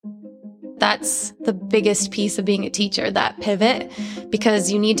that's the biggest piece of being a teacher, that pivot,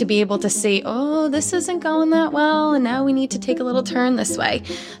 because you need to be able to say, oh, this isn't going that well, and now we need to take a little turn this way.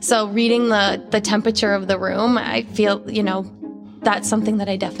 So reading the temperature of the room, I feel, that's something that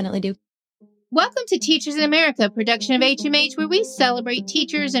I definitely do. Welcome to Teachers in America, a production of HMH, where we celebrate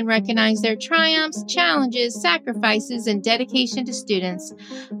teachers and recognize their triumphs, challenges, sacrifices, and dedication to students.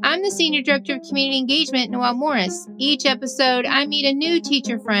 I'm the Senior Director of Community Engagement, Noelle Morris. Each episode, I meet a new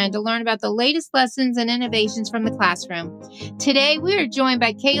teacher friend to learn about the latest lessons and innovations from the classroom. Today, we are joined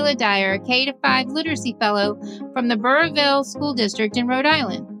by Kayla Dyer, a K-5 Literacy Fellow from the Burrillville School District in Rhode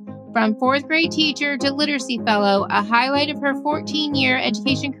Island. From fourth grade teacher to literacy fellow, a highlight of her 14-year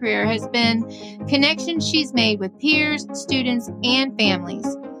education career has been connections she's made with peers, students, and families.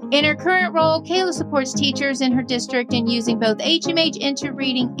 In her current role, Kayla supports teachers in her district in using both HMH Into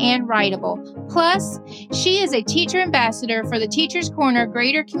Reading and Writable. Plus, she is a teacher ambassador for the Teachers Corner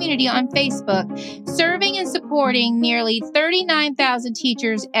Greater Community on Facebook, serving and supporting nearly 39,000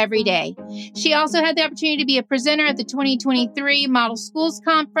 teachers every day. She also had the opportunity to be a presenter at the 2023 Model Schools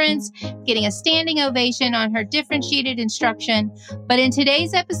Conference, getting a standing ovation on her differentiated instruction. But in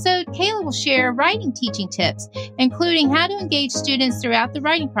today's episode, Kayla will share writing teaching tips, including how to engage students throughout the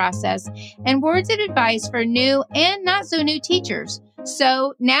writing process and words of advice for new and not so new teachers.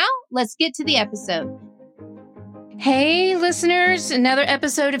 So now let's get to the episode. Hey listeners, another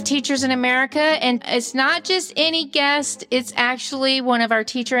episode of Teachers in America, and it's not just any guest, it's actually one of our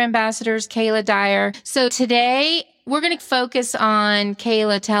teacher ambassadors, Kayla Dyer. So today we're going to focus on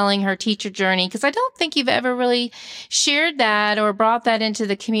Kayla telling her teacher journey, because I don't think you've ever really shared that or brought that into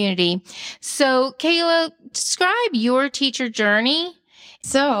the community. So Kayla, describe your teacher journey.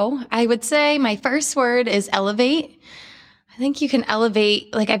 So I would say my first word is elevate. I think you can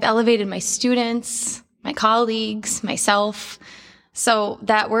elevate, like I've elevated my students, my colleagues, myself. So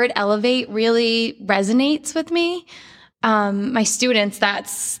that word elevate really resonates with me. My students,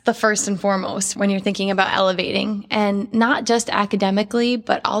 that's the first and foremost when you're thinking about elevating, and not just academically,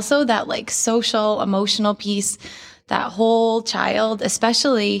 but also that like social, emotional piece, that whole child,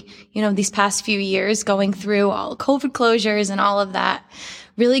 especially, these past few years going through all COVID closures and all of that,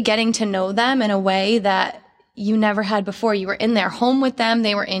 really getting to know them in a way that you never had before. You were in their home with them.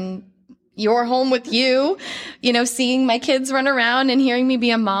 They were in your home with you, seeing my kids run around and hearing me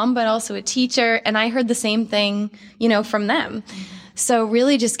be a mom, but also a teacher. And I heard the same thing, from them. So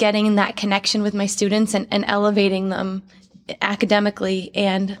really just getting in that connection with my students and elevating them academically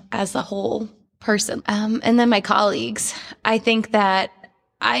and as a whole person. And then my colleagues, I think that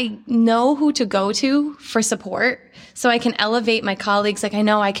I know who to go to for support. So I can elevate my colleagues. Like I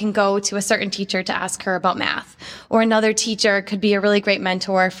know I can go to a certain teacher to ask her about math, or another teacher could be a really great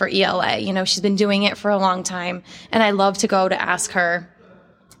mentor for ELA. She's been doing it for a long time, and I love to go to ask her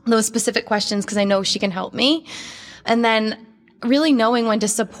those specific questions because I know she can help me. And then really knowing when to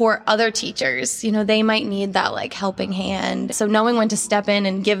support other teachers. They might need that like helping hand. So knowing when to step in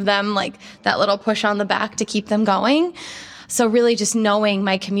and give them like that little push on the back to keep them going. So really just knowing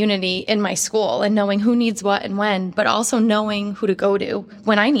my community in my school and knowing who needs what and when, but also knowing who to go to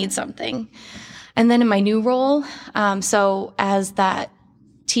when I need something. And then in my new role, so as that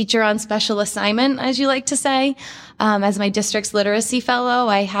teacher on special assignment, as you like to say, as my district's literacy fellow,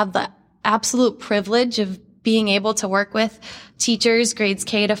 I have the absolute privilege of being able to work with teachers grades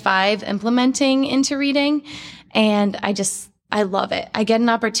K-5 implementing Into Reading. And I love it. I get an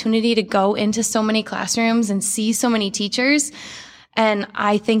opportunity to go into so many classrooms and see so many teachers. And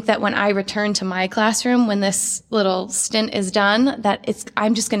I think that when I return to my classroom, when this little stint is done,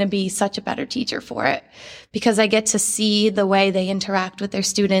 I'm just going to be such a better teacher for it, because I get to see the way they interact with their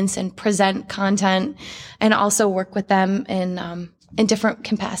students and present content, and also work with them in different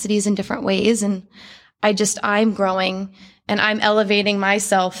capacities in different ways. And I'm growing and I'm elevating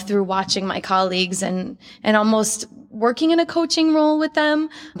myself through watching my colleagues and almost working in a coaching role with them,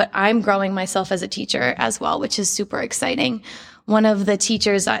 but I'm growing myself as a teacher as well, which is super exciting. One of the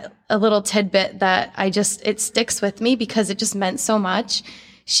teachers, a little tidbit that it sticks with me because it just meant so much.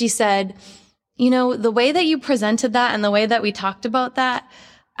 She said, the way that you presented that and the way that we talked about that,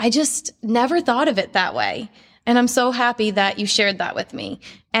 I just never thought of it that way. And I'm so happy that you shared that with me.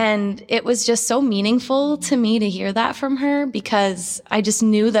 And it was just so meaningful to me to hear that from her, because I just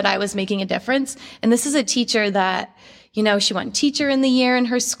knew that I was making a difference. And this is a teacher that, she won Teacher in the Year in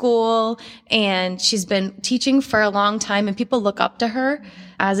her school, and she's been teaching for a long time, and people look up to her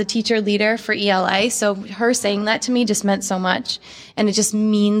as a teacher leader for ELA. So her saying that to me just meant so much. And it just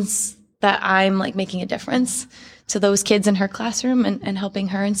means that I'm like making a difference to those kids in her classroom and helping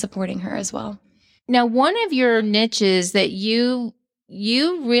her and supporting her as well. Now, one of your niches that you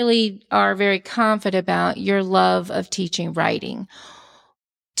you really are very confident about your love of teaching writing.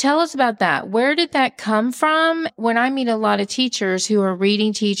 Tell us about that. Where did that come from? When I meet a lot of teachers who are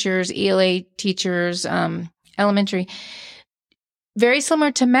reading teachers, ELA teachers, elementary, very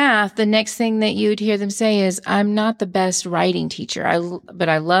similar to math, the next thing that you'd hear them say is, I'm not the best writing teacher, but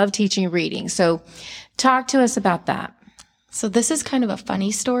I love teaching reading. So talk to us about that. So this is kind of a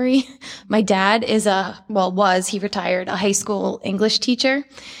funny story. My dad he retired, a high school English teacher.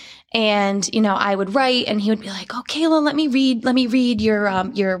 And, I would write and he would be like, oh, Kayla, let me read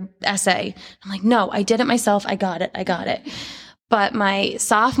your essay. I'm like, no, I did it myself. I got it. But my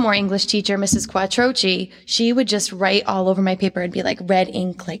sophomore English teacher, Mrs. Quattrochi, she would just write all over my paper. It'd be like red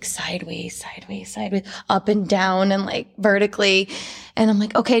ink, like sideways, up and down and like vertically. And I'm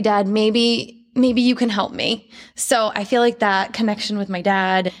like, okay, Dad, maybe you can help me. So I feel like that connection with my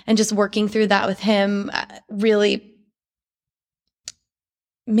dad and just working through that with him really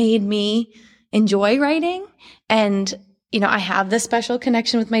made me enjoy writing. And, I have this special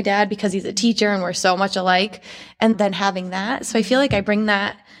connection with my dad because he's a teacher and we're so much alike. And then having that. So I feel like I bring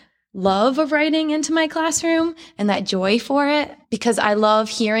that love of writing into my classroom and that joy for it because I love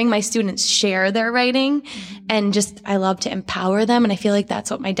hearing my students share their writing and just, I love to empower them. And I feel like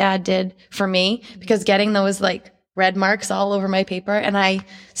that's what my dad did for me because getting those like red marks all over my paper. And I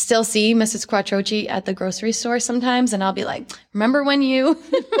still see Mrs. Quattrochi at the grocery store sometimes. And I'll be like, remember when you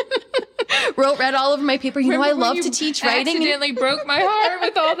wrote red all over my paper? I love to teach writing. Accidentally broke my heart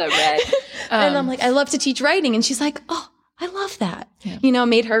with all the red. And I'm like, I love to teach writing. And she's like, oh, I love that. Yeah.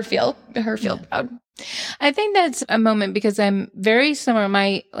 Made her feel proud. I think that's a moment because I'm very similar.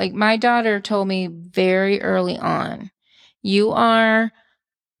 My daughter told me very early on, you are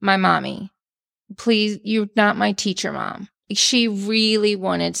my mommy. Please, you're not my teacher mom. She really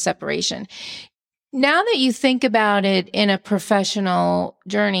wanted separation. Now that you think about it in a professional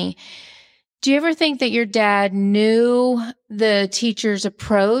journey, do you ever think that your dad knew the teacher's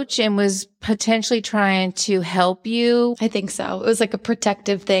approach and was potentially trying to help you? I think so. It was like a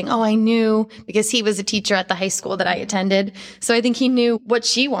protective thing. Oh, I knew because he was a teacher at the high school that I attended. So I think he knew what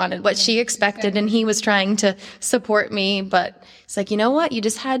she wanted, what she expected, and he was trying to support me. But it's like, you know what? You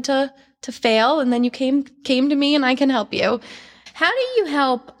just had to fail, and then you came to me, and I can help you. How do you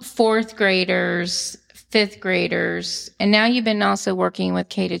help fourth graders, fifth graders, and now you've been also working with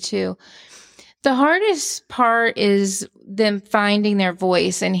K-2? The hardest part is them finding their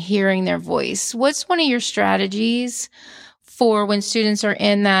voice and hearing their voice. What's one of your strategies for when students are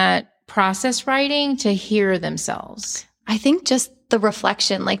in that process writing to hear themselves? I think just the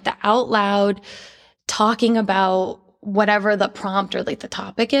reflection, like the out loud talking about whatever the prompt or like the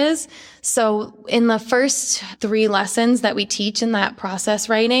topic is. So in the first 3 lessons that we teach in that process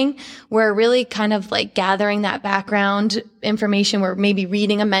writing, we're really kind of like gathering that background information. We're maybe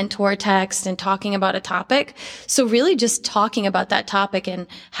reading a mentor text and talking about a topic. So really just talking about that topic and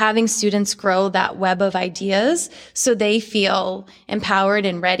having students grow that web of ideas so they feel empowered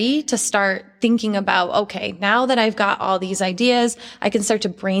and ready to start thinking about, okay, now that I've got all these ideas, I can start to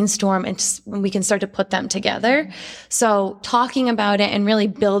brainstorm and we can start to put them together. So talking about it and really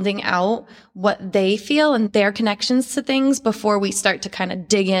building out what they feel and their connections to things before we start to kind of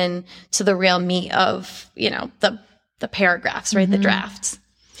dig in to the real meat of, the paragraphs, right? Mm-hmm. The drafts.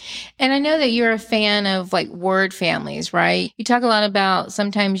 And I know that you're a fan of like word families, right? You talk a lot about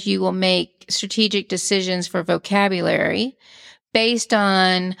sometimes you will make strategic decisions for vocabulary based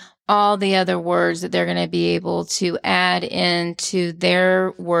on all the other words that they're going to be able to add into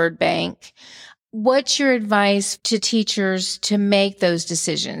their word bank. What's your advice to teachers to make those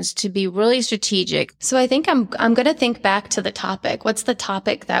decisions, to be really strategic? So I think I'm going to think back to the topic. What's the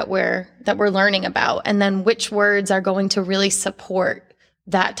topic that we're learning about? And then which words are going to really support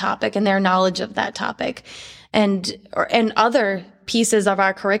that topic and their knowledge of that topic? And other pieces of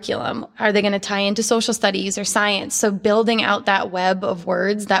our curriculum. Are they going to tie into social studies or science? So building out that web of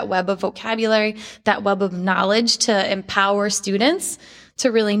words, that web of vocabulary, that web of knowledge to empower students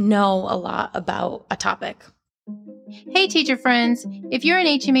to really know a lot about a topic. Hey, teacher friends. If you're an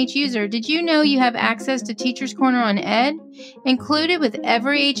HMH user, did you know you have access to Teacher's Corner on Ed? Included with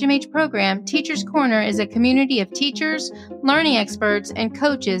every HMH program, Teacher's Corner is a community of teachers, learning experts, and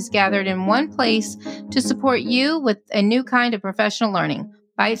coaches gathered in one place to support you with a new kind of professional learning.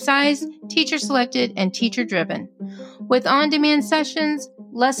 Bite-sized, teacher-selected, and teacher-driven. With on-demand sessions,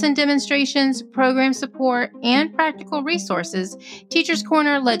 lesson demonstrations, program support, and practical resources, Teacher's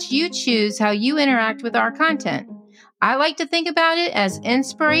Corner lets you choose how you interact with our content. I like to think about it as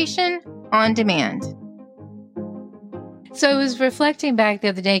inspiration on demand. So I was reflecting back the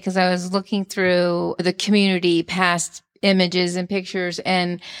other day because I was looking through the community past images and pictures,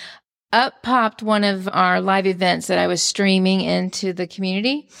 and up popped one of our live events that I was streaming into the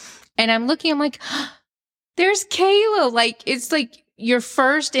community. And I'm looking, I'm like, there's Kayla. Like, it's like your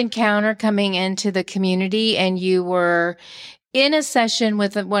first encounter coming into the community, and you were in a session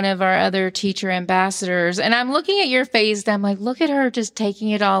with one of our other teacher ambassadors. And I'm looking at your face and I'm like, look at her just taking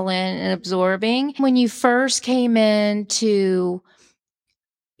it all in and absorbing. When you first came into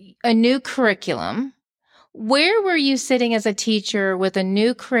a new curriculum, where were you sitting as a teacher with a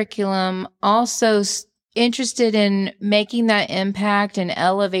new curriculum, also interested in making that impact and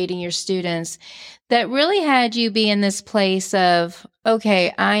elevating your students, that really had you be in this place of,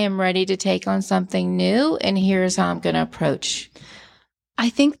 okay, I am ready to take on something new, and here's how I'm going to approach? I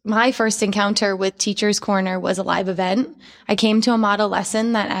think my first encounter with Teacher's Corner was a live event. I came to a model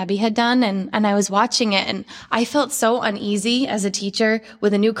lesson that Abby had done, and I was watching it, and I felt so uneasy as a teacher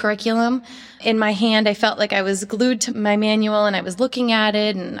with a new curriculum in my hand. I felt like I was glued to my manual, and I was looking at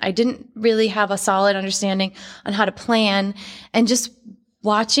it, and I didn't really have a solid understanding on how to plan. And just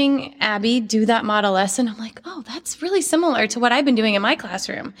watching Abby do that model lesson, I'm like, oh, that's really similar to what I've been doing in my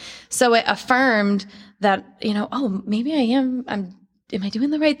classroom. So it affirmed that, oh, maybe am I doing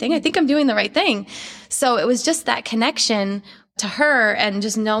the right thing? I think I'm doing the right thing. So it was just that connection to her, and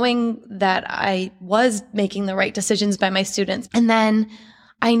just knowing that I was making the right decisions by my students. And then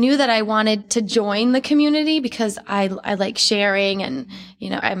I knew that I wanted to join the community because I like sharing, and,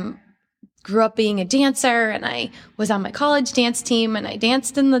 grew up being a dancer, and I was on my college dance team, and I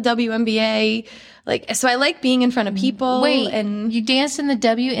danced in the WNBA. So I like being in front of people. Wait, and you danced in the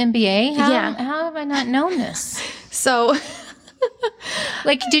WNBA? Yeah. How have I not known this? So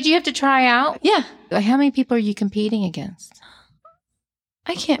did you have to try out? Yeah. How many people are you competing against?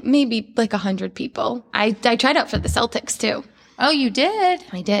 I can't, maybe 100 people. I tried out for the Celtics too. Oh, you did?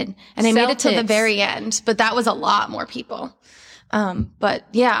 I did. And I made it to the very end, but that was a lot more people. But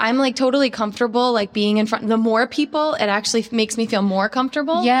yeah, I'm totally comfortable, being in front. The more people, it actually makes me feel more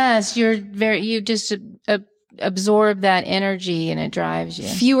comfortable. Yes. You just absorb that energy, and it drives you.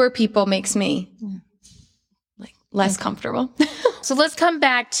 Fewer people makes me less comfortable. So let's come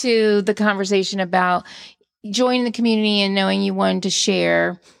back to the conversation about joining the community and knowing you wanted to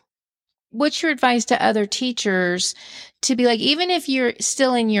share. What's your advice to other teachers to be even if you're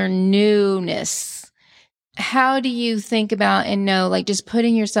still in your newness, how do you think about and know, just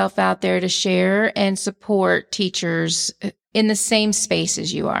putting yourself out there to share and support teachers in the same space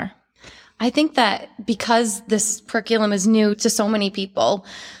as you are? I think that because this curriculum is new to so many people,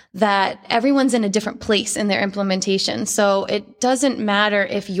 that everyone's in a different place in their implementation. So it doesn't matter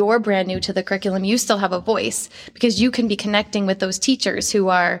if you're brand new to the curriculum, you still have a voice, because you can be connecting with those teachers who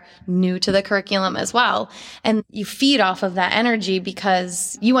are new to the curriculum as well. And you feed off of that energy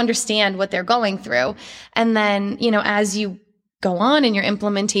because you understand what they're going through. And then, as you go on in your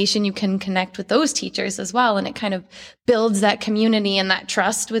implementation, you can connect with those teachers as well. And it kind of builds that community and that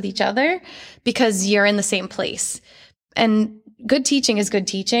trust with each other because you're in the same place. And good teaching is good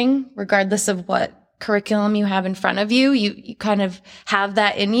teaching, regardless of what curriculum you have in front of you. You kind of have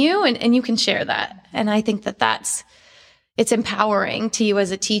that in you, and you can share that. And I think that it's empowering to you as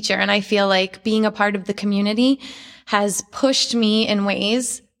a teacher. And I feel like being a part of the community has pushed me in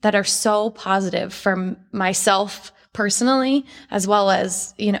ways that are so positive for myself personally, as well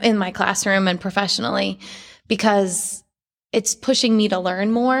as, in my classroom and professionally, because it's pushing me to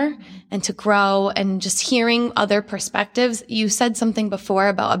learn more and to grow, and just hearing other perspectives. You said something before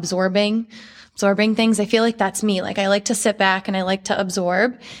about absorbing things. I feel like that's me. I like to sit back and I like to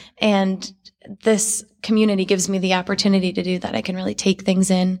absorb. And this community gives me the opportunity to do that. I can really take things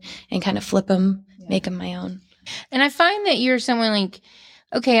in and kind of flip them, make them my own. And I find that you're someone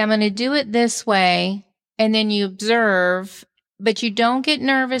okay, I'm going to do it this way. And then you observe, but you don't get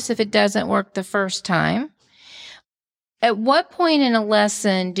nervous if it doesn't work the first time. At what point in a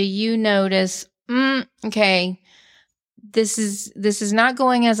lesson do you notice, okay, this is not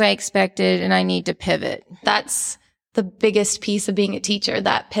going as I expected, and I need to pivot? That's the biggest piece of being a teacher,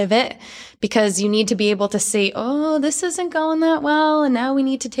 that pivot, because you need to be able to say, oh, this isn't going that well, and now we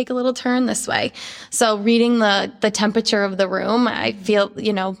need to take a little turn this way. So reading the temperature of the room, I feel,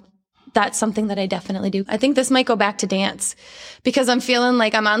 that's something that I definitely do. I think this might go back to dance, because I'm feeling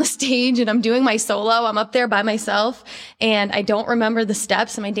like I'm on the stage and I'm doing my solo. I'm up there by myself and I don't remember the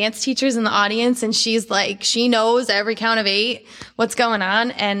steps, and my dance teacher's in the audience and she's she knows every count of 8 what's going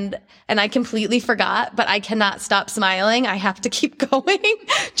on. And I completely forgot, but I cannot stop smiling. I have to keep going.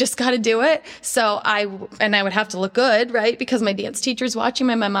 Just got to do it. So I would have to look good, right? Because my dance teacher's watching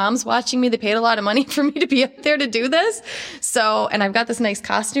me, my mom's watching me. They paid a lot of money for me to be up there to do this. So, and I've got this nice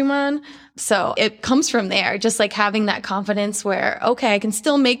costume on. So it comes from there, just like having that confidence where, okay, I can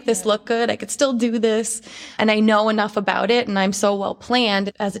still make this look good. I could still do this. And I know enough about it. And I'm so well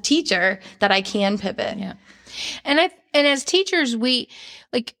planned as a teacher that I can pivot. Yeah. And as teachers, we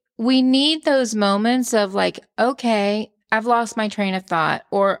need those moments of like, okay, I've lost my train of thought,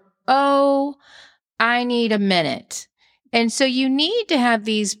 or, oh, I need a minute. And so you need to have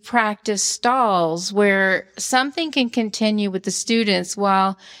these practice stalls where something can continue with the students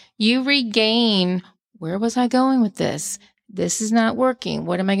while you regain, where was I going with this? This is not working.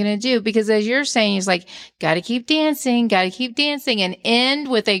 What am I going to do? Because as you're saying, it's like, got to keep dancing, and end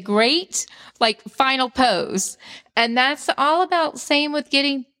with a great, like, final pose. And that's all about same with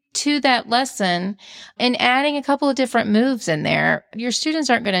getting to that lesson and adding a couple of different moves in there. Your students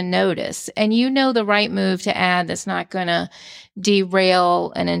aren't going to notice, and you know the right move to add that's not going to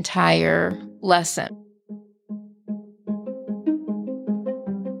derail an entire lesson.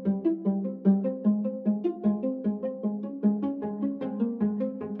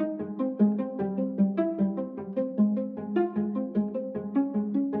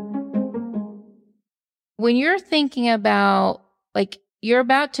 When you're thinking about, like, you're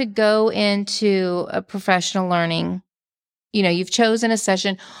about to go into a professional learning, you've chosen a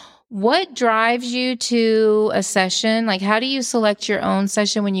session. What drives you to a session? Like, how do you select your own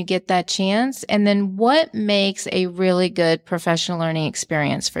session when you get that chance? And then what makes a really good professional learning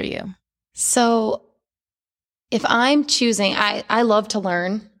experience for you? So if I'm choosing, I love to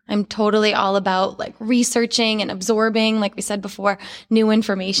learn. I'm totally all about like researching and absorbing, like we said before, new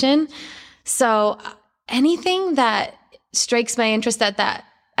information. So anything that strikes my interest at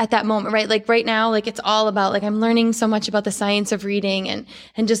that moment, right? Like right now, like it's all about like I'm learning so much about the science of reading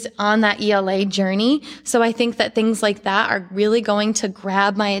and just on that ELA journey. So I think that things like that are really going to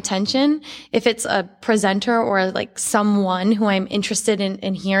grab my attention. If it's a presenter or like someone who I'm interested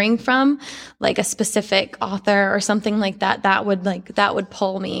in hearing from, like a specific author or something like that, that would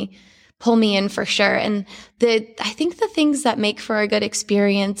pull me in for sure. And I think the things that make for a good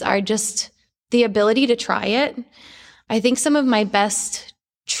experience are just the ability to try it. I think some of my best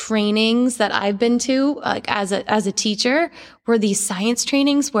trainings that I've been to, like as a teacher, were these science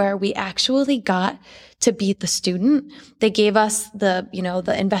trainings where we actually got to be the student. They gave us the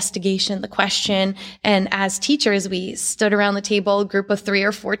investigation, the question. And as teachers, we stood around the table, a group of 3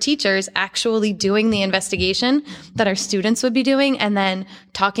 or 4 teachers actually doing the investigation that our students would be doing, and then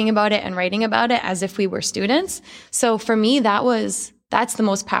talking about it and writing about it as if we were students. So for me, that's the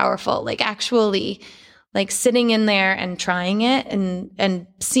most powerful, like actually like sitting in there and trying it and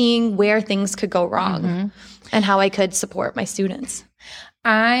seeing where things could go wrong and how I could support my students.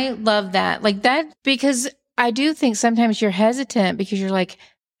 I love that. Like that, because I do think sometimes you're hesitant because you're like,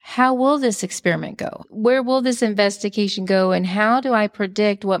 how will this experiment go? Where will this investigation go? And how do I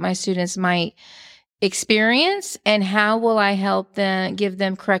predict what my students might experience? And how will I help them, give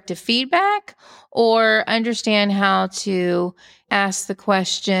them corrective feedback or understand how to ask the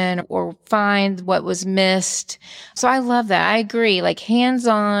question or find what was missed? So I love that. I agree. Like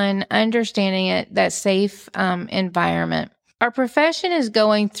hands-on, understanding it, that safe environment. Our profession is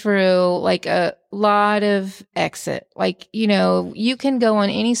going through like a lot of exit. Like, you can go on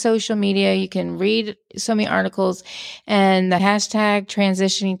any social media, you can read so many articles, and the hashtag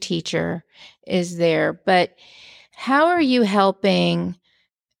transitioning teacher is there. But how are you helping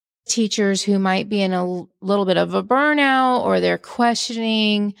teachers who might be in a little bit of a burnout or they're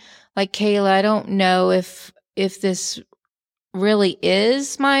questioning, like, Kayla, I don't know if this really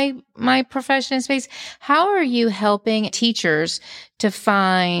is my profession in space? How are you helping teachers to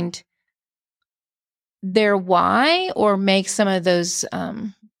find their why or make some of those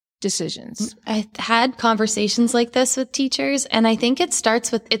decisions? I had conversations like this with teachers, and I think it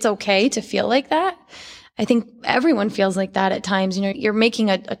starts with it's okay to feel like that. I think everyone feels like that at times. You're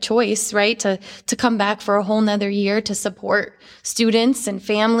making a choice, right? To come back for a whole nother year to support students and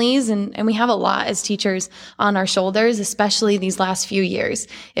families. And we have a lot as teachers on our shoulders, especially these last few years.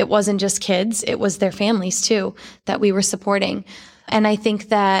 It wasn't just kids, it was their families too that we were supporting. And I think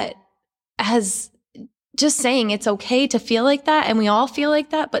that as just saying it's okay to feel like that, and we all feel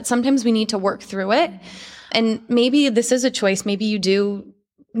like that, but sometimes we need to work through it. And maybe this is a choice. Maybe you do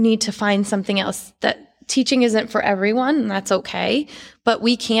need to find something else. That teaching isn't for everyone, and that's okay. But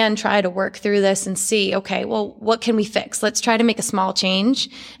we can try to work through this and see, okay, well, what can we fix? Let's try to make a small change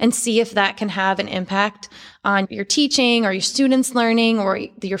and see if that can have an impact on your teaching or your students' learning or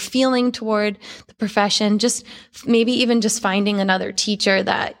your feeling toward the profession. Just maybe even just finding another teacher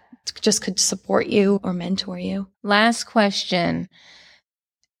that just could support you or mentor you. Last question.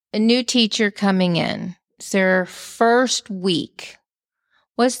 A new teacher coming in, it's their first week.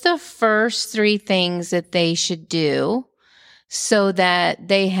 What's the first 3 things that they should do so that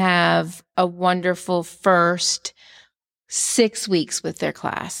they have a wonderful first 6 weeks with their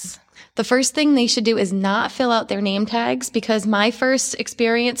class? The first thing they should do is not fill out their name tags, because my first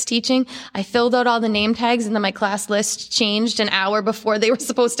experience teaching, I filled out all the name tags and then my class list changed an hour before they were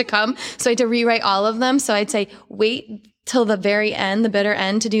supposed to come. So I had to rewrite all of them. So I'd say wait till the very end, the bitter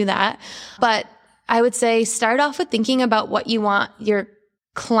end, to do that. But I would say start off with thinking about what you want your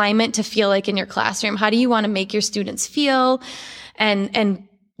climate to feel like in your classroom. How do you want to make your students feel? And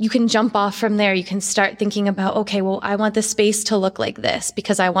you can jump off from there. You can start thinking about, okay, well, I want the space to look like this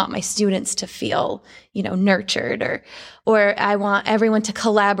because I want my students to feel, nurtured, or I want everyone to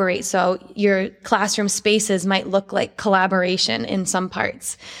collaborate. So your classroom spaces might look like collaboration in some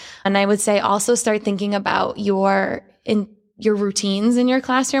parts. And I would say also start thinking about your routines in your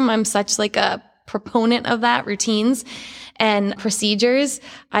classroom. I'm such like a proponent of that, routines and procedures.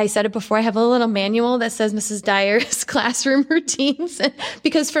 I said it before, I have a little manual that says Mrs. Dyer's classroom routines,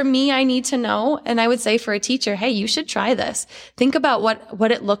 because for me, I need to know. And I would say for a teacher, hey, you should try this. Think about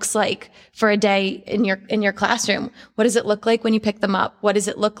what it looks like for a day in your classroom. What does it look like when you pick them up? What does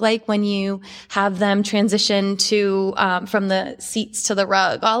it look like when you have them transition to, from the seats to the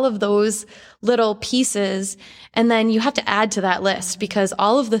rug? All of those little pieces. And then you have to add to that list, because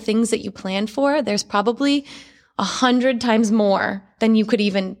all of the things that you planned for, there's probably 100 times more than you could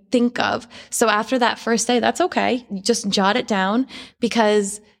even think of. So after that first day, that's okay. You just jot it down,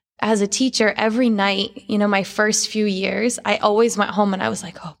 because as a teacher, every night, my first few years, I always went home and I was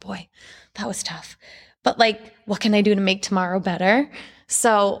like, oh boy, that was tough. But what can I do to make tomorrow better?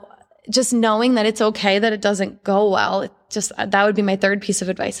 So just knowing that it's okay that it doesn't go well, that would be my third piece of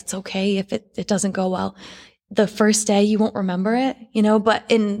advice. It's okay if it doesn't go well. The first day, you won't remember it, but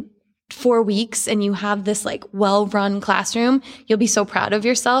in 4 weeks and you have this well-run classroom, you'll be so proud of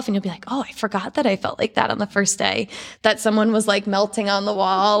yourself and you'll be like, oh, I forgot that I felt like that on the first day, that someone was melting on the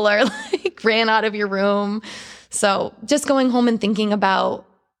wall or ran out of your room. So just going home and thinking about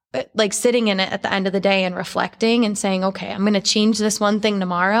sitting in it at the end of the day and reflecting and saying, okay, I'm going to change this one thing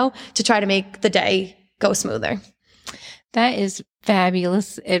tomorrow to try to make the day go smoother. That is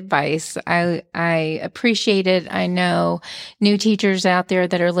fabulous advice. I appreciate it. I know new teachers out there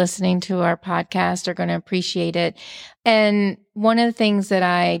that are listening to our podcast are going to appreciate it. And one of the things that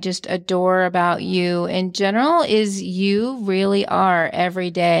I just adore about you in general is you really are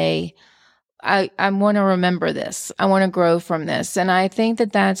every day. I want to remember this. I want to grow from this. And I think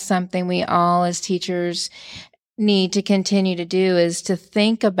that that's something we all as teachers need to continue to do, is to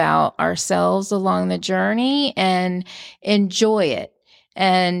think about ourselves along the journey and enjoy it.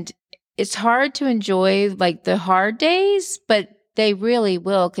 And it's hard to enjoy the hard days, but they really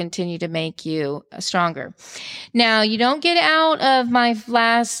will continue to make you stronger. Now, you don't get out of my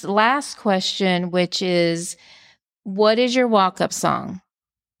last question, which is, what is your walk-up song?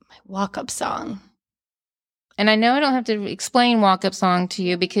 My walk-up song. And I know I don't have to explain walk-up song to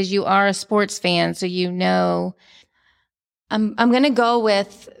you because you are a sports fan, so you know. I'm going to go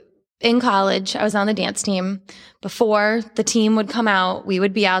with, in college, I was on the dance team. Before the team would come out, we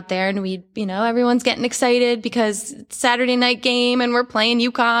would be out there and we'd, everyone's getting excited because it's Saturday night game and we're playing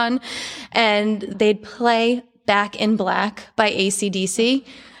UConn, and they'd play Back in Black by AC/DC.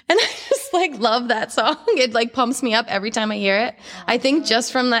 And I just love that song. It pumps me up every time I hear it. I think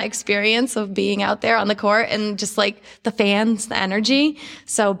just from that experience of being out there on the court and just the fans, the energy.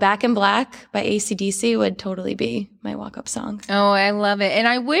 So Back in Black by AC/DC would totally be my walk-up song. Oh, I love it. And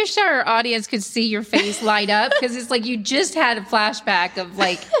I wish our audience could see your face light up, because it's you just had a flashback of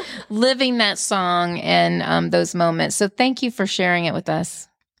living that song and those moments. So thank you for sharing it with us.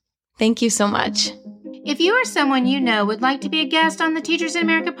 Thank you so much. If you or someone you know would like to be a guest on the Teachers in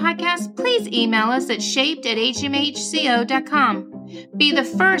America podcast, please email us at shaped@hmhco.com. Be the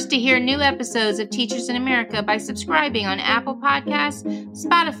first to hear new episodes of Teachers in America by subscribing on Apple Podcasts,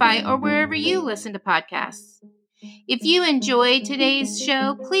 Spotify, or wherever you listen to podcasts. If you enjoyed today's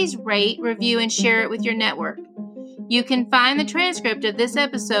show, please rate, review, and share it with your network. You can find the transcript of this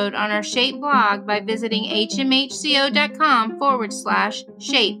episode on our Shaped blog by visiting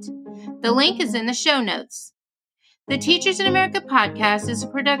hmhco.com/shaped. The link is in the show notes. The Teachers in America podcast is a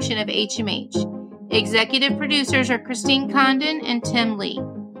production of HMH. Executive producers are Christine Condon and Tim Lee.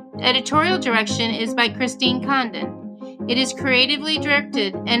 Editorial direction is by Christine Condon. It is creatively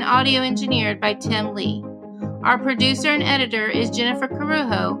directed and audio engineered by Tim Lee. Our producer and editor is Jennifer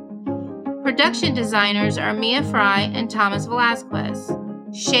Carujo. Production designers are Mia Fry and Thomas Velasquez.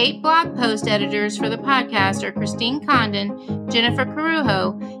 Shape blog post editors for the podcast are Christine Condon, Jennifer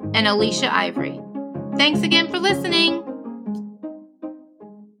Carujo, and Alicia Ivory. Thanks again for listening.